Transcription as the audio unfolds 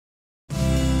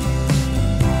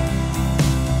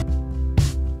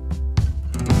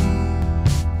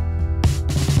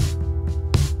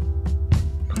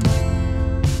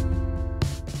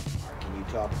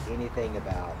anything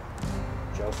about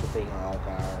Josephine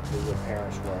Allgaier, who her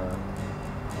parents were,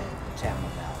 and the town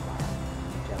of Almar? Can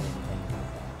you tell me anything about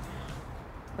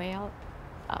that? Well,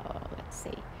 let's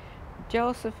see.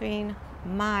 Josephine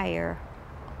Meyer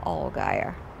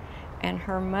Allgaier, and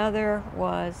her mother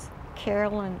was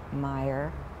Carolyn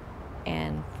Meyer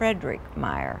and Frederick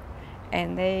Meyer,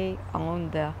 and they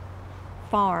owned the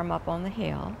farm up on the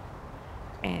hill,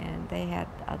 and they had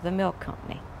the milk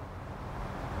company.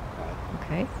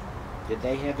 Okay. Did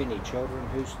they have any children?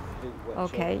 What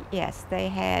Okay, children? yes, they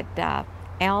had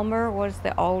Elmer was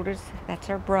the oldest, that's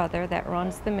her brother that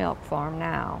runs the milk farm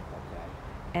now.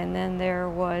 Okay. And then there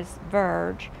was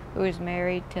Verge, who is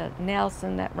married to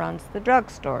Nelson that runs the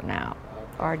drugstore now, Okay.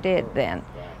 or did then.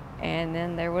 Right. And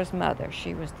then there was Mother,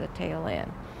 she was the tail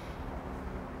end.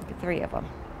 The three of them.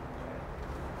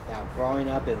 Now, growing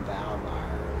up in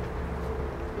Valmeyer,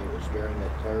 it was during the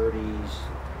 30s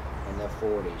and the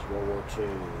 40s, World War II,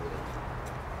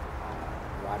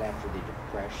 right after the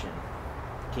Depression.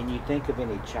 Can you think of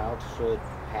any childhood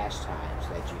pastimes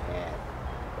that you had,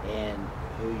 and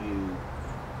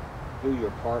who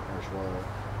your partners were,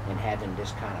 and having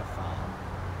this kind of fun?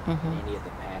 Any of the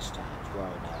pastimes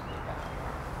growing up in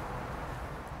Valmeyer?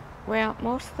 Well,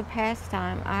 most of the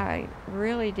pastime I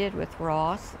really did with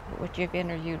Ross, which you've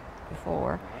interviewed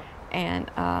before,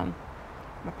 and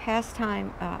my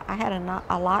pastime, I had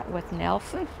a lot with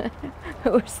Nelson,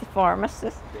 who was the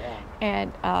pharmacist, Yeah.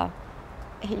 and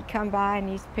he'd come by in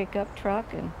his pickup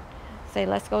truck and say,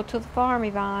 "Let's go to the farm,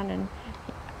 Yvonne," and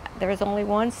there was only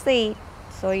one seat,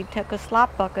 so he took a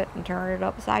slop bucket and turned it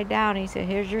upside down. He said,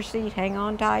 "Here's your seat, hang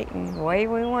on tight," and away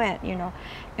we went, you know.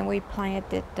 And we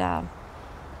planted,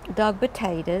 dug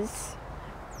potatoes,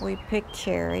 we picked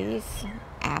cherries,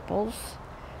 apples,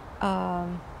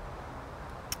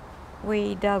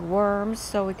 we dug worms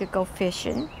so we could go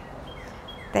fishing.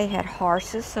 They had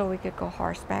horses so we could go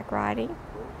horseback riding.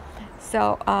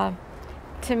 So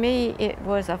to me, it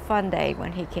was a fun day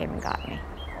when he came and got me.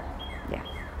 Yeah.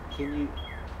 Do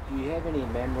you have any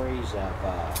memories of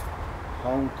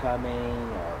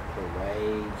homecoming or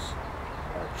parades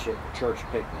or church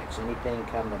picnics? Anything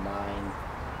come to mind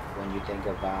when you think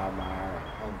of Valmeyer and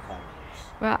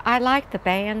homecomings? Well, I liked the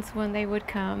bands when they would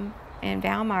come, and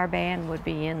Valmeyer band would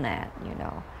be in that, you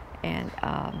know. And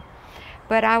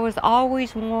but I was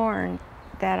always warned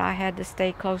that I had to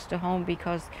stay close to home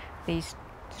because these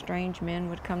strange men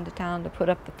would come to town to put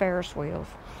up the Ferris wheels.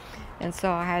 And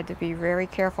so I had to be very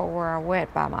careful where I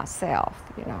went by myself,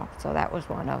 you know. So that was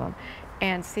one of them.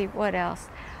 And see, what else?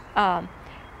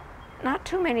 Not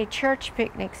too many church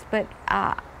picnics, but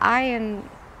I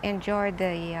enjoyed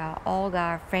the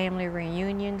Allgaier family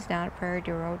reunions down at Prairie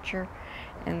du Rocher.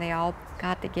 And they all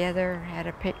got together, had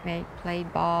a picnic,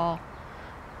 played ball,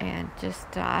 and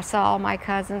just I saw all my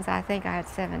cousins. I think I had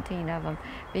 17 of them,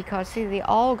 because see, the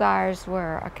Allgaiers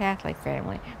were a Catholic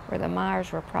family, where the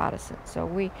Meyers were Protestant. So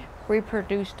we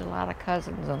reproduced a lot of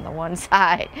cousins on the one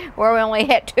side, where we only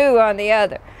had two on the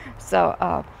other. So,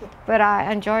 but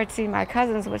I enjoyed seeing my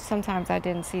cousins, but sometimes I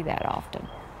didn't see that often.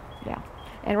 Yeah,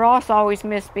 and Ross always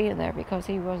missed being there because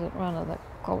he wasn't one of the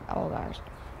quote Allgaiers.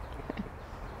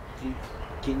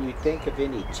 Can you think of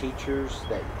any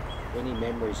any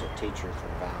memories of teachers from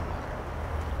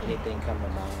Valmeyer? Anything come to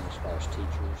mind as far as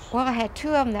teachers? Well, I had two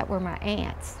of them that were my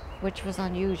aunts, which was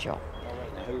unusual. Oh,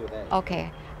 wait, now who were they?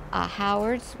 Okay,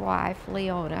 Howard's wife,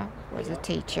 Leona, was a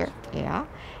teacher, yeah.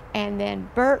 And then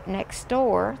Bert next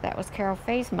door, that was Carol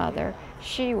Fay's mother,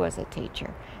 she was a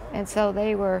teacher. And so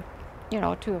they were, you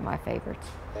know, two of my favorites.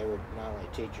 They were not only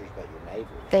teachers, but your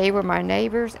neighbors. They were my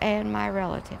neighbors and my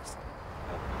relatives.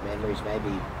 Memories,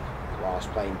 maybe Ross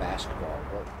playing basketball.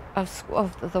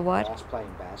 Of the what? Ross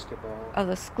playing basketball. Of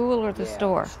the school or the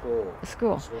store? The school. The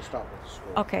school. So we'll start with the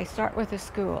school. Okay, start with the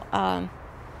school.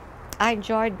 I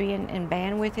enjoyed being in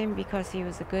band with him because he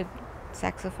was a good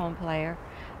saxophone player.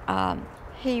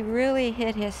 He really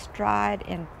hit his stride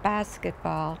in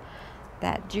basketball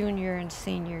that junior and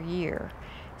senior year.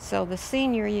 So the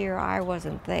senior year I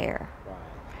wasn't there. Right.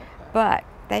 Okay. But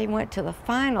they went to the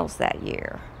finals that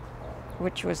year,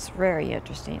 which was very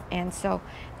interesting. And so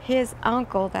his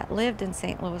uncle that lived in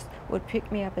St. Louis would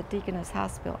pick me up at Deaconess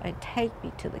Hospital and take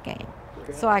me to the game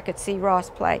so I could see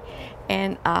Ross play.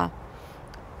 And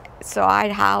so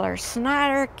I'd holler,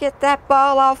 "Snyder, get that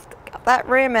ball off that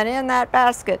rim and in that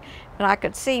basket." And I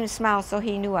could see him smile, so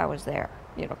he knew I was there,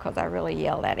 you know, because I really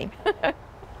yelled at him.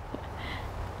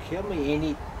 Tell me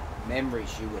any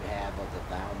memories you would have of the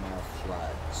Valmeyer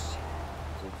floods.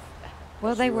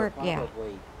 Well, they were, yeah.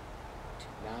 Probably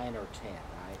 9 or 10,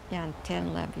 right? Yeah, 10,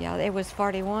 11, yeah. It was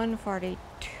 41,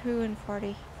 42, and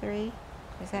 43.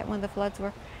 Is that when the floods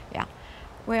were? Yeah.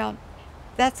 Well,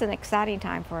 that's an exciting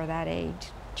time for that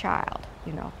age child,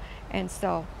 you know. And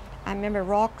so I remember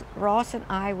Ross and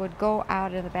I would go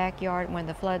out in the backyard when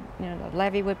the flood, you know, the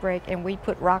levee would break, and we'd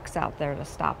put rocks out there to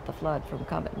stop the flood from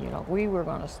coming. You know, we were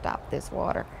going to stop this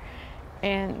water.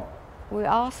 And we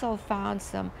also found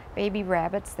some baby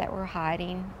rabbits that were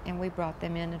hiding, and we brought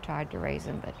them in and tried to raise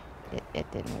them, but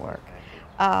it didn't work.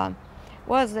 What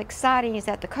was exciting is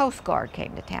that the Coast Guard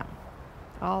came to town,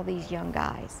 all these young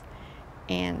guys.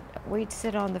 And we'd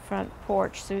sit on the front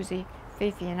porch, Susie,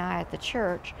 Fifi, and I at the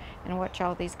church, and watch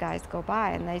all these guys go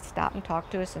by, and they'd stop and talk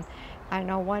to us. And I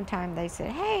know one time they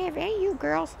said, "Hey, have any of you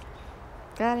girls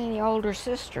got any older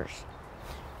sisters?"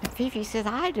 And Fifi says,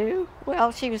 "I do."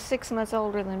 Well, she was 6 months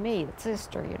older than me, the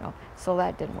sister, you know, so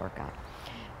that didn't work out.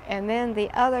 And then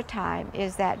the other time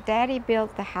is that Daddy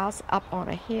built the house up on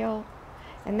a hill,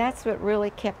 and that's what really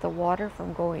kept the water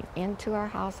from going into our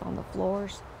house on the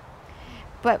floors.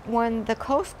 But when the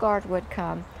Coast Guard would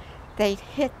come, they'd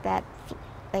hit that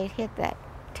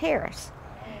terrace,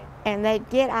 and they'd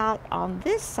get out on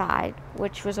this side,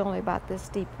 which was only about this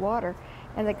deep water,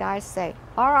 and the guys say,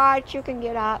 "All right, you can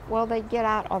get out." Well, they'd get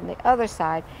out on the other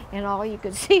side, and all you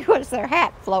could see was their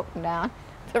hat floating down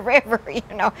the river, you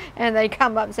know, and they'd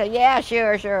come up and say, "Yeah,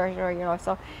 sure, you know.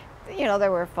 So, you know,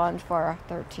 there were funds for a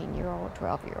 13-year-old,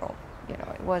 12-year-old, you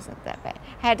know, it wasn't that bad.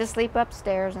 Had to sleep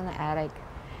upstairs in the attic.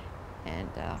 And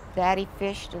Daddy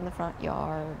fished in the front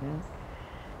yard, and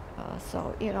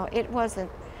so, you know, it wasn't,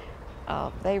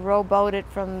 they rowboated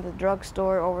from the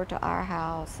drugstore over to our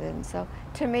house, and so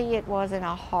to me it wasn't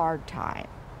a hard time.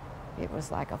 It was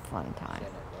like a fun time.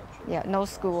 Yeah, no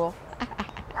school.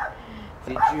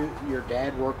 Your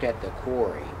dad worked at the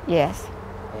quarry? Yes.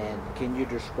 And can you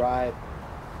describe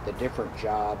the different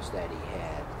jobs that he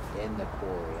had in the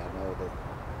quarry? I know that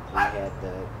he had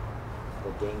the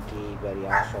dinky, but he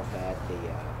also had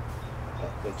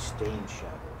that big steam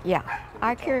shovel. Yeah,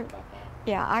 I can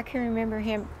remember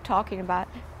him talking about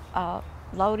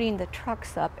loading the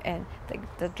trucks up, and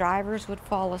the drivers would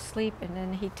fall asleep, and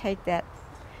then he'd take that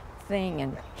thing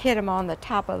and hit them on the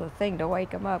top of the thing to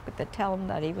wake them up, but to tell them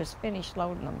that he was finished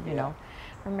loading them, you know.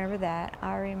 I remember that.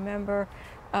 I remember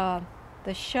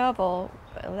the shovel.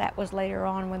 That was later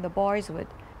on when the boys would,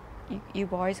 you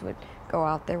boys would go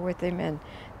out there with him, and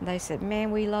they said,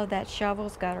 "Man, we love that shovel.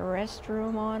 It's got a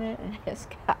restroom on it, and it's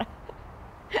got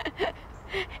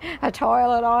a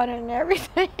toilet on it and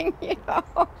everything," you know.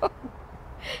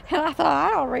 And I thought,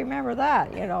 I don't remember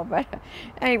that, you know. But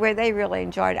anyway, they really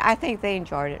enjoyed it. I think they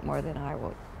enjoyed it more than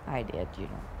I did, you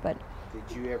know. But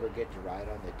did you ever get to ride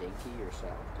on the dinky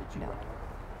yourself? Did you no, ride on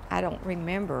it? I don't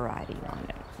remember riding on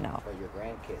it. No. But your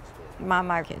grandkids did.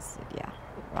 My kids did, yeah,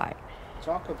 right.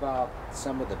 Talk about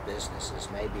some of the businesses,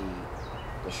 maybe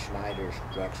the Schneider's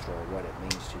drugstore, what it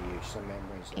means to you, some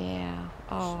memories of the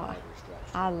Schneider's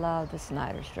drugstore. I love the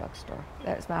Schneider's drugstore.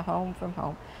 That's my home from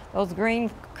home. Those green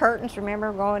curtains,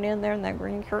 remember going in there and that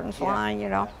green curtains flying, you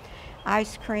know?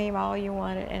 Ice cream, all you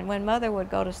wanted. And when Mother would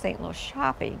go to St. Louis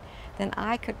shopping, then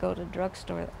I could go to the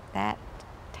drugstore that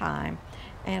time,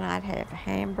 and I'd have a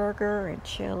hamburger and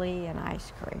chili and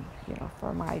ice cream, you know,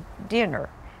 for my dinner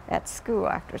at school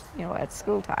after, you know, at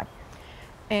school time.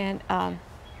 And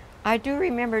I do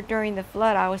remember during the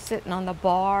flood, I was sitting on the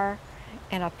bar,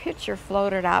 and a picture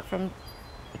floated out from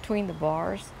between the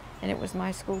bars, and it was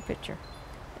my school picture,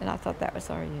 and I thought that was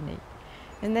so unique.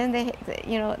 And then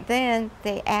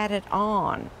they added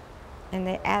on, and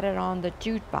they added on the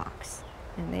jukebox,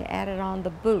 and they added on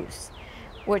the booths,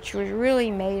 which was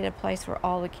really made a place where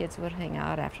all the kids would hang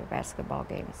out after basketball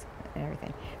games and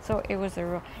everything. So it was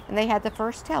and they had the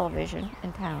first television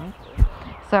in town,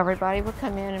 so everybody would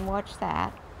come in and watch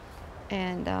that.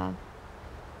 And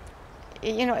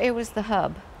you know, it was the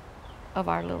hub of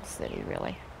our little city,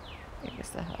 really. It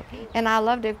was the hub. And I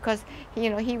loved it because, you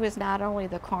know, he was not only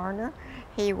the coroner,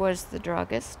 he was the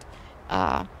druggist.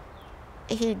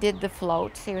 He did the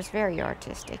floats. He was very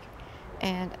artistic,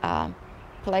 and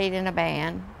played in a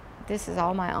band. This is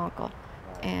all my uncle.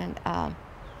 And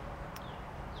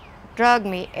drugged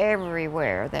me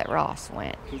everywhere that Ross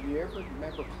went. Did you ever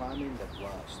remember climbing the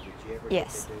bluffs? Did you ever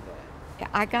Yes. get to do that?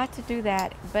 I got to do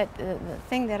that, but the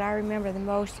thing that I remember the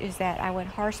most is that I went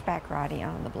horseback riding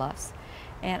on the bluffs,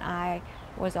 and I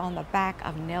was on the back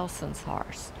of Nelson's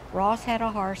horse. Ross had a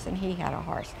horse, and he had a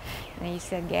horse. And he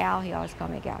said, "Gal," he always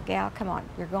called me Gal, "Gal, come on,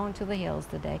 you're going to the hills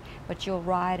today, but you'll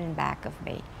ride in back of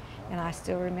me." And I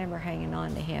still remember hanging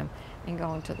on to him and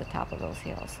going to the top of those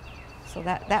hills. So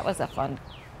that was a fun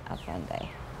day.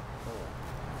 Cool.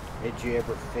 Did you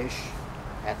ever fish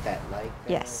at that lake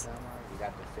there? Yes. You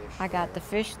got to fish I got to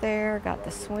fish there, got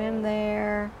to swim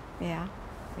there. Yeah,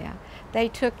 yeah. They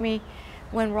took me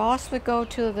when Ross would go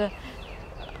to the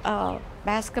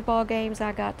basketball games,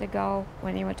 I got to go.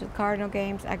 When he went to the Cardinal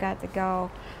games, I got to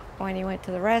go. When he went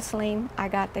to the wrestling, I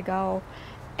got to go.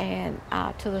 And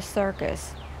to the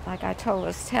circus. Like I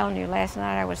was telling you last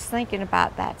night, I was thinking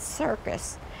about that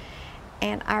circus.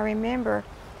 And I remember,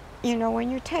 you know,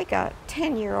 when you take a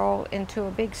 10-year-old into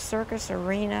a big circus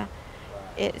arena,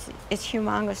 it's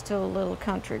humongous to a little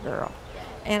country girl.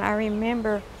 And I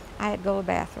remember I had to go to the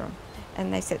bathroom.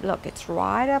 And they said, look, it's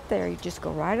right up there. You just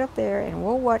go right up there and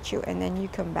we'll watch you and then you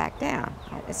come back down.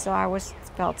 So I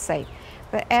felt safe.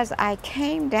 But as I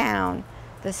came down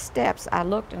the steps, I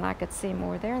looked and I could see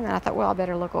more there. And then I thought, well, I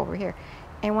better look over here.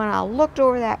 And when I looked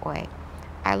over that way,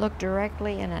 I looked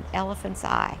directly in an elephant's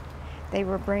eye. They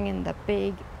were bringing the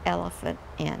big elephant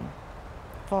in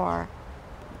for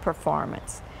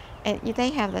performance. And they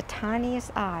have the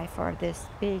tiniest eye for this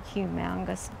big,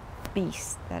 humongous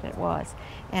beast that it was.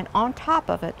 And on top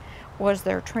of it was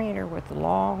their trainer with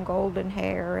long golden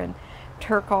hair and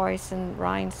turquoise and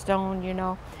rhinestone, you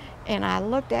know. And I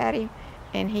looked at him,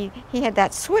 and he had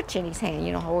that switch in his hand,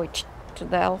 you know, to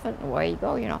the elephant, and away you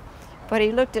go, you know. But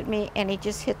he looked at me, and he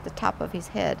just hit the top of his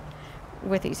head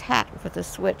with his hat with the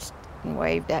switch and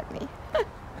waved at me. And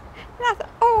I thought,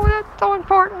 oh, that's so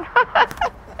important.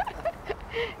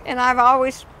 And I've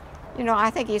always, you know, I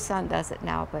think his son does it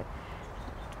now, but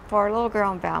for a little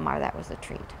girl in Valmar, that was a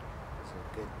treat. It's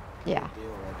a good Yeah. deal, isn't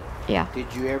it? Yeah.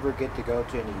 Did you ever get to go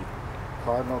to any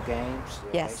Cardinal games?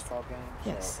 Yes. Baseball games?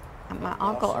 Yes. Or My Nelson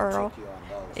Uncle Earl. took you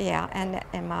on those? Yeah,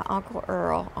 and my Uncle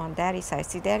Earl on Daddy's side.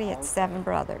 See, Daddy had 7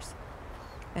 brothers.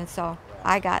 And so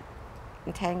I got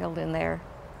entangled in their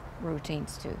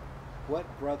routines too. What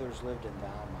brothers lived in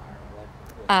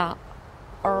Valmar?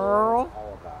 Earl,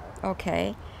 Oliver.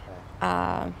 okay.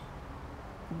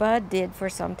 Bud did for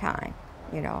some time,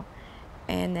 you know.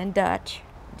 And then Dutch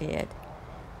did.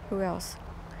 Who else?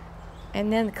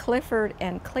 And then Clifford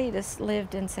and Cletus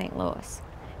lived in St. Louis.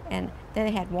 And then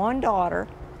they had one daughter,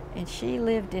 and she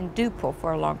lived in Duple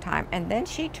for a long time. And then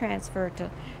she transferred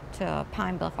to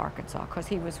Pine Bluff, Arkansas, because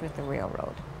he was with the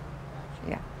railroad.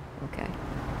 Yeah, okay.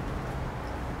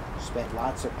 Spent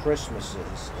lots of Christmases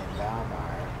in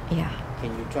Valmar. Yeah.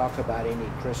 Can you talk about any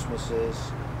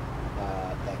Christmases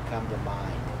that come to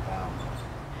mind in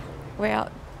Valmar? Well,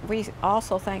 we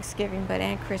also Thanksgiving,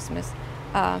 and Christmas.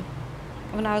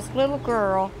 When I was a little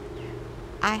girl,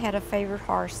 I had a favorite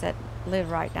horse that lived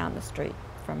right down the street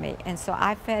from me, and so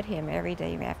I fed him every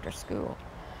day after school.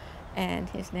 And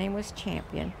his name was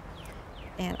Champion,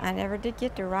 and I never did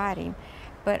get to ride him,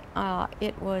 but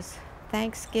it was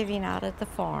Thanksgiving out at the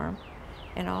farm,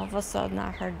 and all of a sudden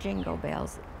I heard jingle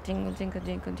bells, jingle, jingle,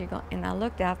 jingle, jingle, and I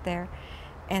looked out there,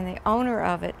 and the owner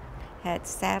of it had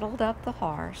saddled up the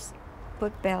horse,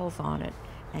 put bells on it,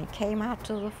 and came out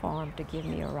to the farm to give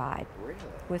me a ride. Really?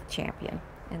 With Champion.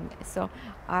 And so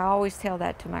I always tell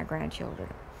that to my grandchildren.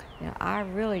 You know, I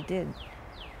really did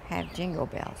have jingle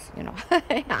bells, you know.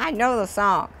 I know the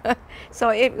song. So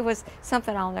it was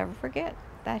something I'll never forget,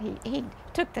 that he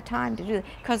took the time to do it,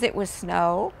 because it was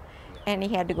snow and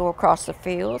he had to go across the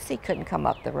fields. He couldn't come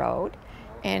up the road,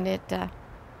 and it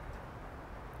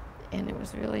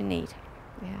was really neat.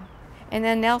 Yeah. And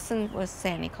then Nelson was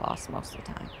Santa Claus most of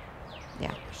the time.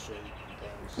 Yeah. The suit and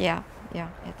things. Yeah, yeah,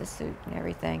 at the suit and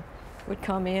everything. Would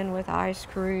come in with ice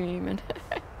cream, and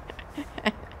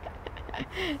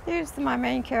he was my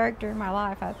main character in my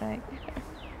life, I think.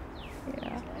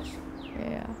 Yeah,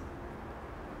 yeah.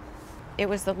 It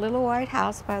was the little white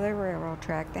house by the railroad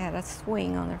track. They had a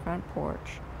swing on their front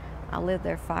porch. I lived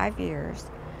there 5 years.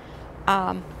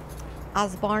 I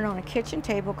was born on a kitchen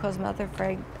table because Mother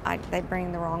afraid they'd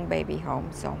bring the wrong baby home,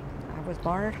 so I was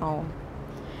born at home.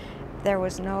 There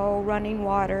was no running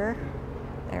water.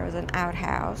 There was an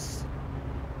outhouse.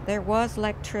 There was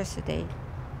electricity,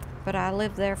 but I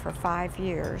lived there for 5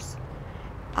 years.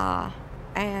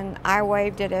 And I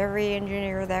waved at every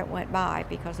engineer that went by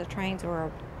because the trains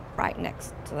were right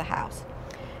next to the house.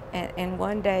 And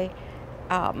one day,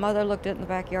 Mother looked in the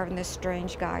backyard, and this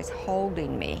strange guy's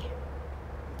holding me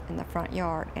in the front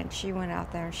yard. And she went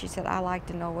out there and she said, "I'd like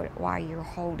to know why you're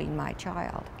holding my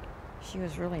child." She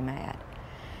was really mad.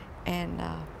 And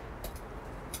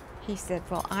he said,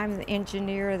 "Well, I'm the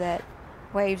engineer that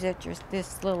waves at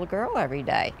this little girl every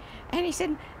day." And he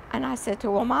said, and I said to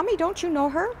her, "Well, Mommy, don't you know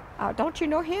her? Don't you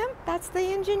know him? That's the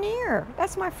engineer.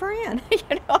 That's my friend,"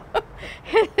 you know.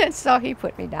 And so he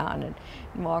put me down and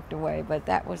walked away. But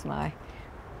that was my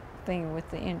thing with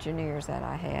the engineers that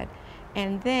I had.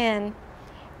 And then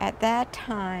at that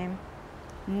time,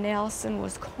 Nelson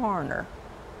was corner.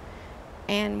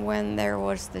 And when there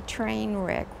was the train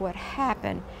wreck, what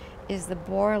happened is the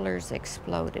boilers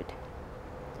exploded.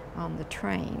 on the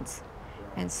trains.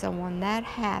 And so when that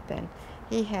happened,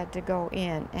 he had to go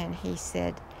in, and he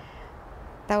said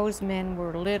those men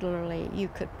were literally, you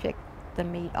could pick the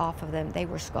meat off of them. They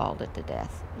were scalded to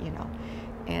death, you know.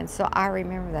 And so I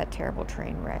remember that terrible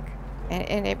train wreck.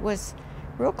 And it was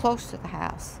real close to the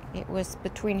house. It was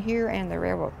between here and the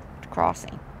railroad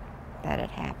crossing that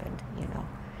had happened, you know.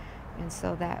 And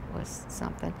so that was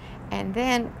something. And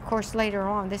then, of course, later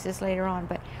on, this is later on,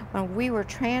 but when we were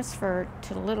transferred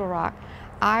to Little Rock,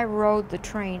 I rode the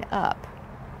train up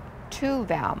to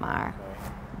Valmeyer,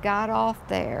 got off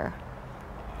there,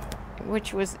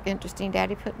 which was interesting.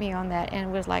 Daddy put me on that, and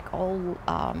it was like old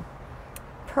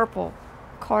purple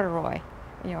corduroy,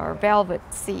 you know, or velvet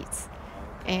seats.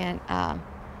 And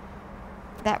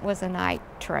that was a night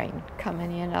train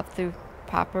coming in up through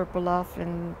Poplar Bluff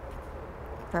and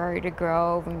Prairie to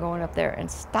Grove and going up there, and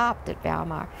stopped at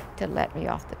Valmeyer to let me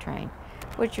off the train,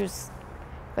 which was,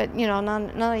 but you know,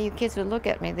 none of you kids would look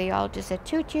at me. They all just said,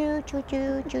 choo choo, choo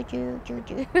choo, choo choo, choo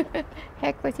choo.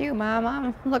 Heck with you, Mom,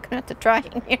 I'm looking at the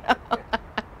train, you know.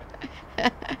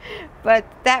 But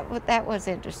that was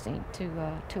interesting to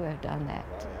have done that,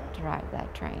 to ride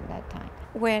that train that time.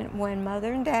 When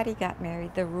Mother and Daddy got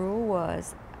married, the rule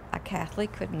was a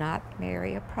Catholic could not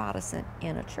marry a Protestant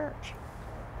in a church.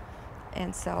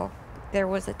 And so there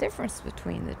was a difference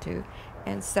between the two.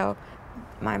 And so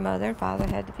my mother and father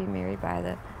had to be married by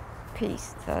the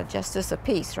Justice of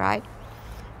Peace, right?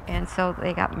 And so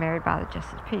they got married by the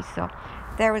Justice of Peace. So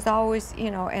there was always,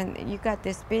 you know, and you got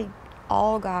this big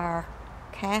Algar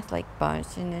Catholic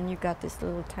bunch, and then you got this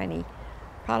little tiny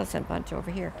Protestant bunch over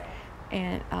here.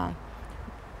 And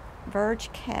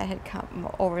Verge Cat had come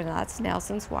over, that's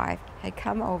Nelson's wife, had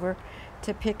come over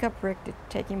to pick up Rick to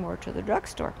take him over to the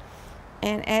drugstore.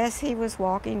 And as he was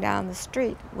walking down the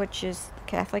street, which is the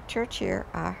Catholic church here,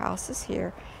 our house is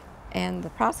here, and the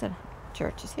Protestant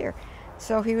church is here.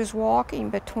 So he was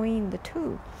walking between the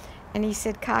two. And he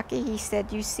said, Cocky, he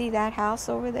said, you see that house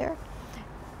over there?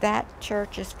 That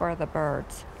church is for the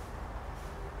birds.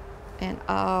 And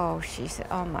oh, she said,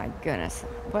 oh my goodness,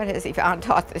 what has Yvonne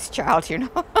taught this child, you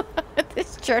know?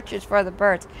 This church is for the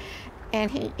birds.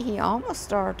 And he almost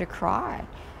started to cry,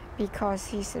 because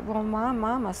he said, well, my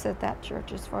mama said that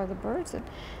church is for the birds, and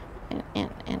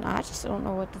I just don't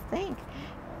know what to think.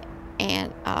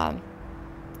 And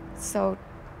so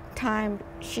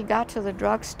she got to the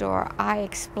drugstore, I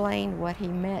explained what he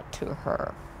meant to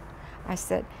her. I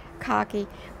said, Cocky,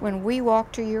 when we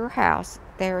walk to your house,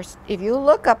 if you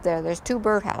look up there, there's two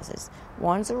birdhouses.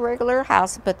 One's a regular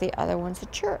house, but the other one's a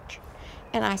church.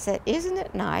 And I said, isn't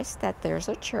it nice that there's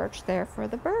a church there for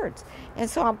the birds? And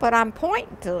so, but I'm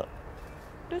pointing to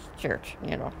this church,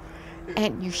 you know.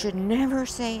 And you should never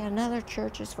say another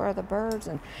church is for the birds,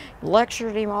 and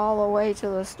lectured him all the way to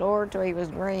the store till he was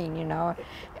green, you know.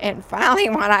 And finally,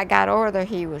 when I got over there,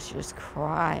 he was just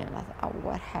crying. I thought, oh,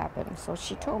 what happened? So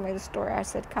she told me the story. I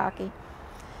said, Cocky,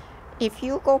 if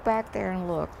you go back there and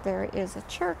look, there is a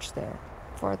church there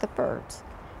for the birds.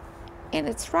 And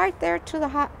it's right there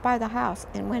by the house.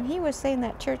 And when he was saying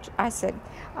that church, I said,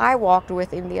 I walked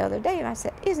with him the other day, and I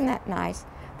said, isn't that nice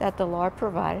that the Lord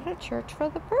provided a church for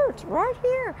the birds right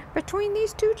here between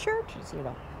these two churches, you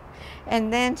know?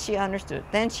 And then she understood.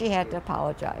 Then she had to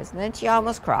apologize. And then she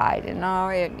almost cried. And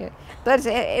I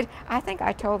think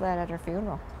I told that at her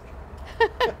funeral.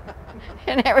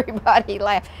 And everybody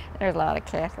laughed. There's a lot of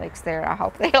Catholics there. I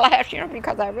hope they laughed, you know,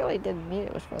 because I really didn't mean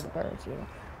it was for the birds, you know.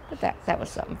 But that was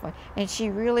something fun. And she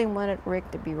really wanted Rick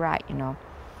to be right, you know.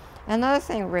 Another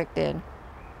thing Rick did,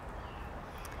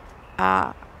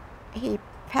 he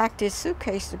packed his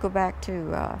suitcase to go back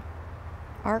to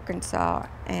Arkansas,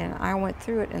 and I went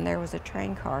through it, and there was a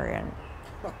train car in it.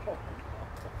 I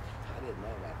didn't know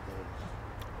that.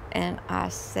 And I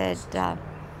said,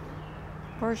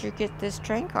 where'd you get this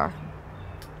train car?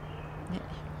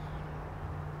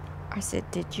 I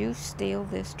said, did you steal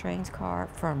this train car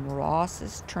from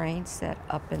Ross's train set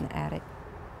up in the attic?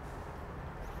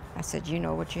 I said, you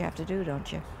know what you have to do,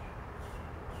 don't you?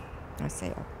 I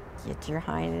said, get your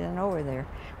hind end over there.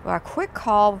 Well, I quick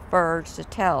called Verge to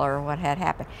tell her what had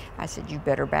happened. I said, you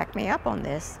better back me up on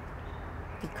this,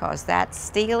 because that's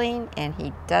stealing, and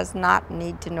he does not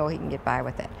need to know he can get by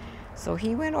with it. So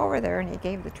he went over there, and he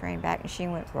gave the train back, and she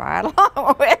went right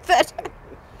along with it.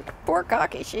 Poor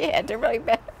Cocky, she had to really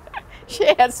she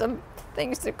had some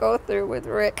things to go through with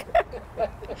Rick.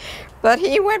 But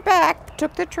he went back,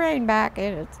 took the train back,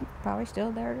 and it's probably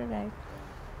still there today.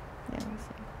 Yeah,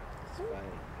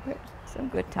 so, some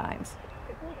good times.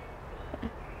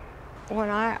 When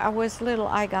I was little,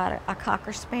 I got a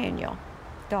Cocker Spaniel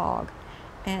dog,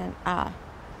 and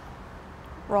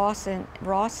Ross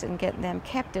and getting them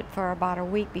kept it for about a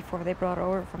week before they brought it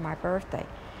over for my birthday.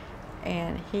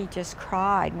 And he just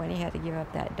cried when he had to give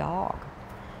up that dog.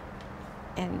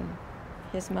 And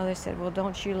his mother said, well,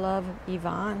 don't you love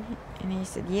Yvonne? And he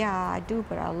said, yeah, I do,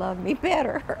 but I love me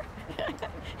better.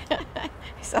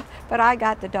 So, but I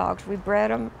got the dogs. We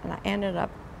bred them, and I ended up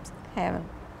having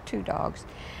 2 dogs.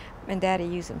 And Daddy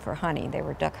used them for hunting. They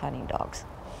were duck hunting dogs.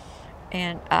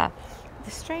 And the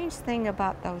strange thing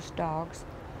about those dogs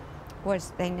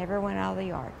was they never went out of the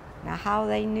yard. Now, how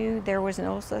they knew, there was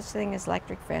no such thing as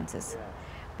electric fences,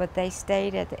 but they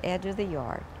stayed at the edge of the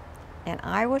yard. And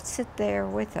I would sit there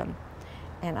with them,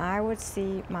 and I would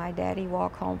see my daddy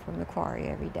walk home from the quarry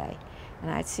every day. And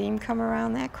I'd see him come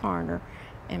around that corner,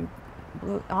 and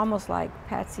almost like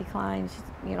Patsy Cline's,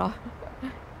 you know,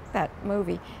 that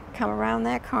movie, come around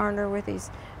that corner with his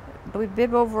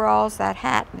bib overalls, that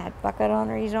hat, and that bucket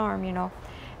under his arm, you know,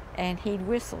 and he'd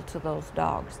whistle to those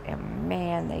dogs, and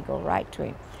man, they go right to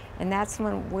him. And that's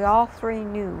when we all 3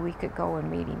 knew we could go and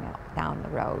meet him out down the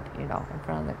road, you know, in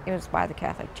front of it was by the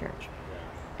Catholic Church.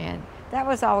 And that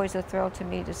was always a thrill to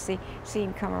me to see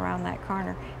him come around that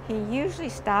corner. He usually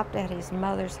stopped at his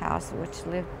mother's house, which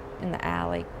lived in the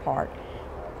alley part,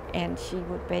 and she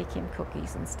would bake him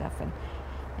cookies and stuff, and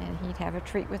he'd have a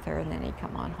treat with her, and then he'd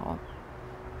come on home.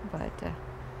 But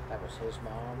that was his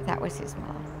mom? That was his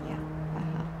mom, yeah.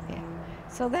 Yeah.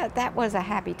 So that was a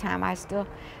happy time.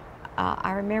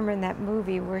 I remember in that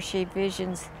movie where she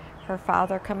visions her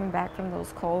father coming back from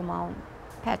those coal mountains.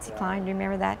 Patsy Cline, do you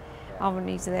remember that? Oh, when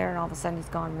he's there and all of a sudden he's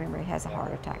gone. Remember, he has a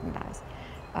heart attack and dies.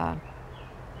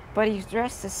 But he's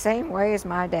dressed the same way as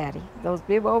my daddy. Those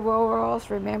bib overalls,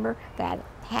 remember? That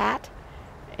hat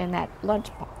and that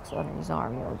lunchbox under his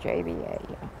arm, you know, JBA,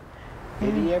 you know.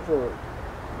 Did he ever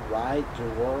ride to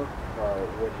work, or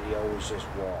would he always just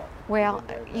walk? Well,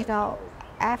 you know,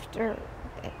 after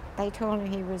they told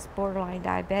him he was borderline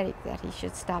diabetic, that he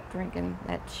should stop drinking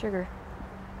that sugar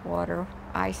water,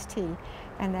 iced tea,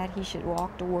 and that he should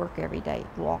walk to work every day,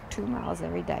 walk 2 miles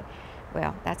every day.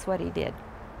 Well, that's what he did.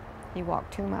 He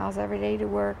walked 2 miles every day to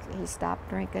work. He stopped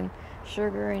drinking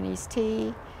sugar in his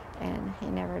tea, and he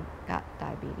never got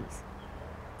diabetes.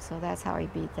 So that's how he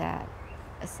beat that.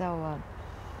 So,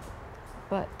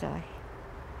 but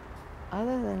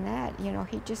other than that, you know,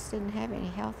 he just didn't have any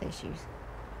health issues.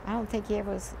 I don't think he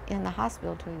ever was in the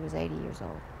hospital till he was 80 years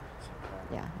old.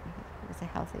 Yeah, he was a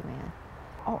healthy man.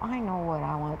 Oh, I know what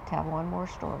I want to tell. One more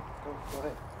story. Go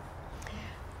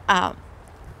ahead.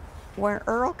 When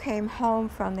Earl came home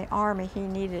from the army,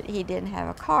 he didn't have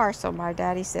a car, so my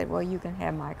daddy said, well, you can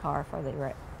have my car for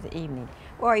the evening.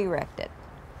 Well, he wrecked it.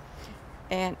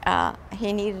 And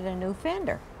he needed a new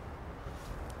fender.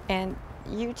 And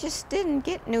you just didn't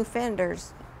get new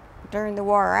fenders during the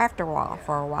war or after war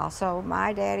for a while. So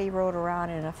my daddy rode around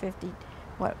in a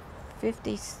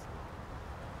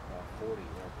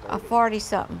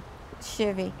 40-something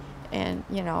Chevy, and,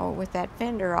 you know, with that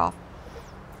fender off.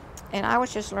 And I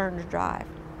was just learning to drive.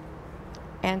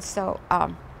 And so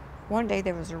one day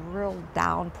there was a real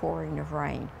downpouring of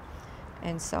rain.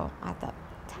 And so I thought,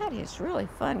 that is really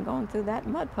fun going through that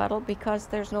mud puddle, because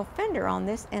there's no fender on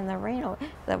this, and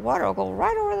the water will go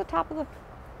right over the top of the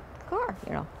car,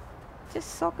 you know,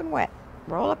 just soaking wet.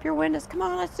 Roll up your windows, come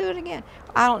on, let's do it again.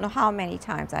 I don't know how many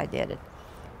times I did it.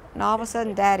 And all of a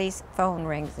sudden, Daddy's phone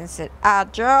rings and said,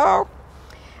 Joe,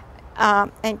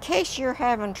 in case you're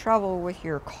having trouble with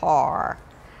your car,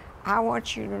 I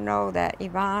want you to know that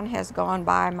Yvonne has gone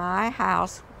by my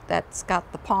house that's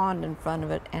got the pond in front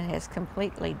of it and has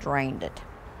completely drained it.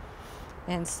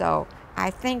 And so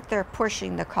I think they're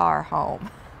pushing the car home.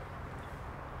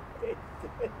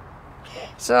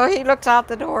 So he looks out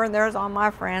the door, and there's all my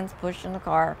friends pushing the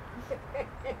car.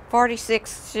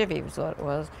 46 Chevy was what it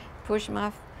was, pushing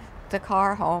the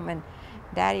car home, and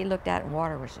Daddy looked at it, and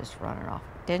water was just running off.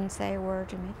 Didn't say a word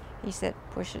to me. He said,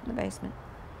 push it in the basement.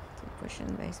 Push it in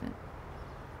the basement.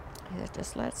 He said,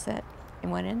 just let it sit,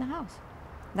 and went in the house.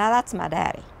 Now that's my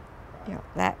daddy. You know,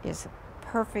 that is a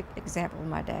perfect example of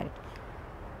my daddy.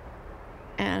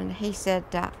 And he said,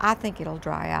 I think it'll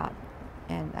dry out.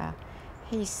 And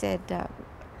he said,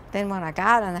 then when I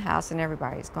got in the house and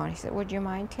everybody's gone, he said, would you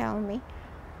mind telling me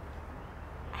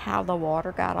how the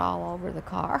water got all over the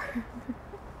car?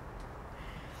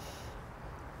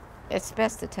 It's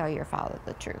best to tell your father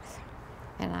the truth.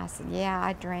 And I said, yeah,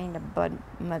 I drained a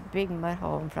big mud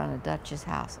hole in front of Dutch's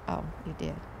house. Oh, you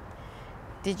did?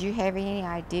 Did you have any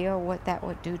idea what that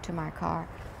would do to my car?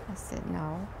 I said,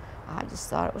 no, I just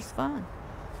thought it was fun.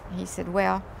 He said,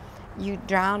 well, you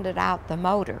drowned it out the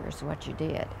motor is what you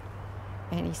did.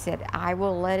 And he said, I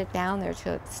will let it down there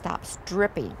till it stops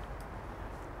dripping.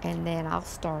 and then I'll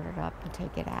start it up and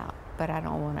take it out. But I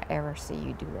don't want to ever see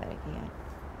you do that again.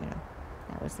 You know,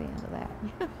 that was the end of that.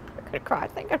 I'm gonna cry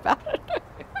thinking about it.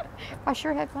 I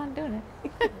sure had fun doing it.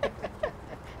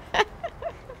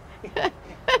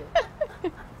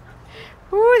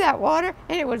 Ooh, that water,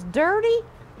 and it was dirty.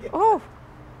 Oh.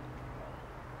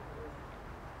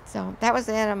 So that was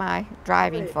the end of my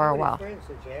driving for a while. Friends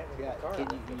did you have in the car?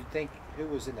 Can you think who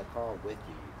was in the car with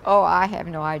you? Oh, I have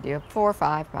no idea. 4 or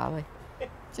 5 probably.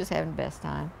 Just having the best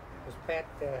time. Was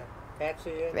Patsy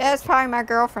in? That's probably my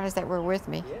girlfriends that were with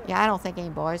me. Yeah. Yeah, I don't think any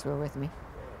boys were with me.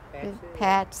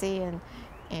 Patsy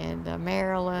and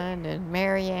Marilyn and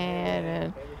Marianne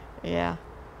and yeah.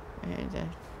 And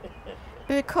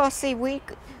because see, we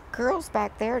girls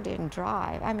back there didn't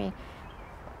drive. I mean,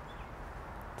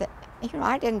 you know,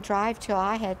 I didn't drive till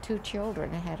I had 2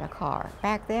 children and had a car.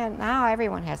 Back then, now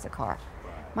everyone has a car.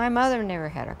 My mother never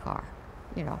had a car,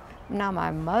 you know. Now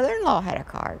my mother-in-law had a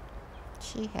car.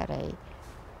 She had a,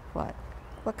 what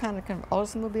kind of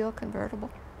Oldsmobile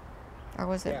convertible? Or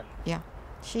was it? Yeah.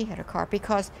 She had a car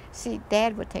because, see,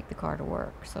 Dad would take the car to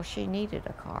work, so she needed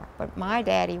a car. But my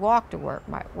daddy walked to work.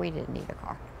 We didn't need a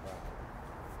car.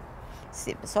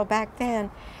 See, so back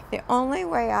then, the only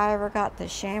way I ever got to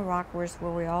Shamrock was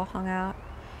where we all hung out,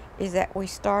 is that we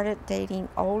started dating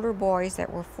older boys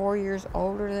that were 4 years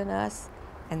older than us,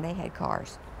 and they had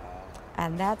cars.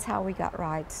 And that's how we got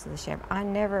rides to the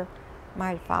Shamrock.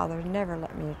 My father never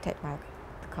let me take the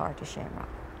car to Shamrock.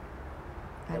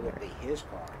 That would be his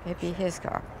car. It'd be his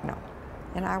car, no.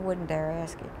 And I wouldn't dare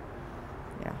ask him.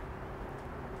 Yeah.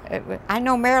 I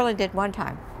know Marilyn did one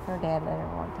time. Her dad let her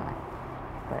one time.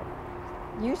 But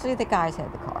usually the guys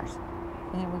had the cars,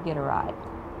 and then we get a ride.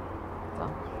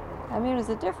 So, I mean, it was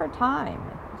a different time,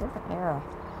 a different era.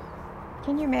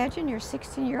 Can you imagine your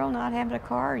 16-year-old not having a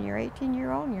car, and your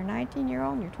 18-year-old, and your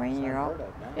 19-year-old, and your 20-year-old?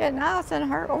 Yeah, now it's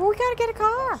unheard of. Oh, we got to get a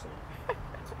car.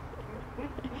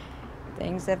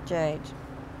 Things have changed.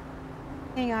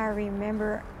 The thing I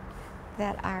remember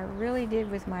that I really did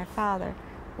with my father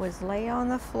was lay on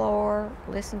the floor,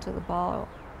 listen to the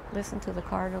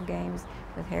Cardinal games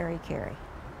with Harry Carey.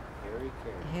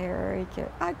 Harry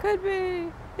Carey. I could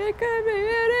be. It could be.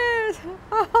 It is.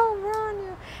 Oh,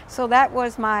 Ronnie. So that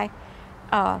was my.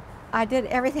 I did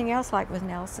everything else like with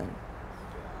Nelson,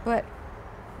 but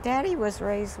Daddy was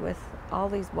raised with all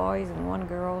these boys and one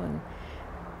girl,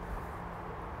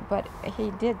 but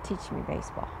he did teach me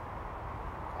baseball.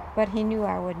 But he knew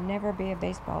I would never be a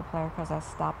baseball player because I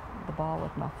stopped the ball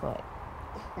with my foot.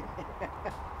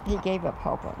 He gave up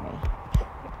hope on me.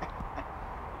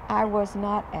 I was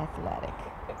not athletic.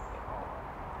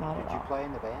 Not at all. Did you play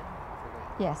in the band?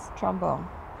 Yes, trombone.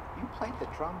 You played the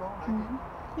trombone? I didn't know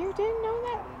that. You didn't know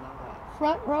that? I didn't know that.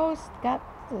 Front rows got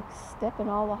to step in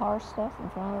all the harsh stuff in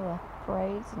front of the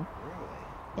parades. And Really?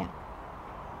 yeah.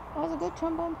 I was a good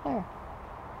trombone player.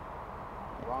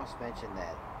 Ross mentioned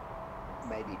that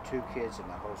maybe 2 kids in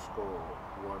the whole school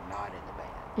were not in the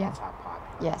band. Yeah. That's how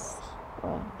popular Yes. it was.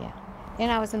 Well, yeah.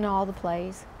 And I was in all the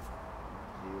plays.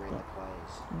 You were in the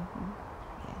plays. Mm-hmm.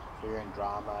 Yeah. So you're in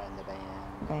drama in the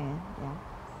band. Band, yeah.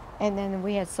 And then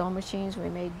we had sewing machines. We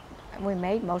made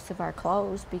most of our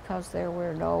clothes because there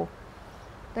was no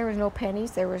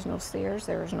Pennies, there was no Sears,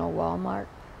 there was no Walmart.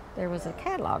 There was a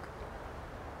catalog.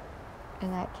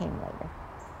 And that came later.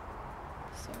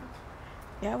 So,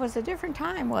 yeah, it was a different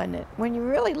time, wasn't it? When you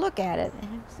really look at it, it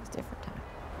was a different time.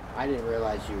 I didn't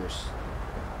realize you were,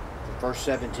 the first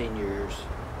 17 years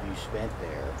you spent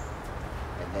there,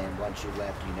 and then once you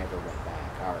left, you never went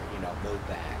back, or, moved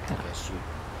back. I guess you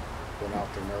went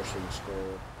off to nursing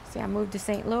school. See, I moved to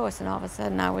St. Louis, and all of a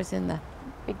sudden I was in the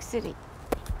big city.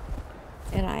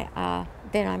 And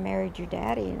then I married your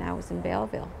daddy, and I was in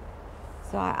Belleville.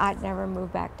 So I'd never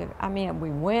moved back to, we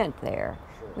went there.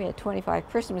 Sure. We had 25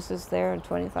 Christmases there and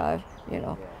 25,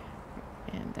 Yeah.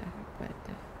 and,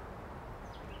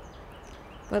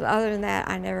 but other than that,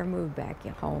 I never moved back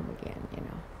home again,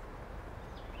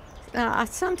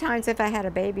 Sometimes if I had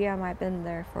a baby, I might have been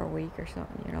there for a week or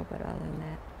something, but other than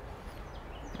that,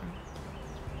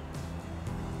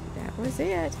 that was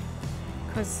it.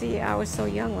 Because, see, I was so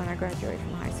young when I graduated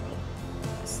from high school.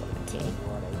 I was 17. You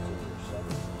weren't 18 or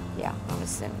 17. Yeah, I was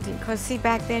 17. Because, see,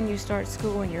 back then you start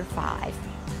school when you're 5.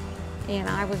 And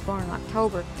I was born in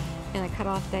October, and the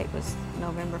cutoff date was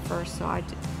November 1st, so I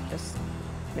just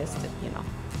missed it,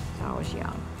 So I was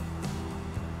young.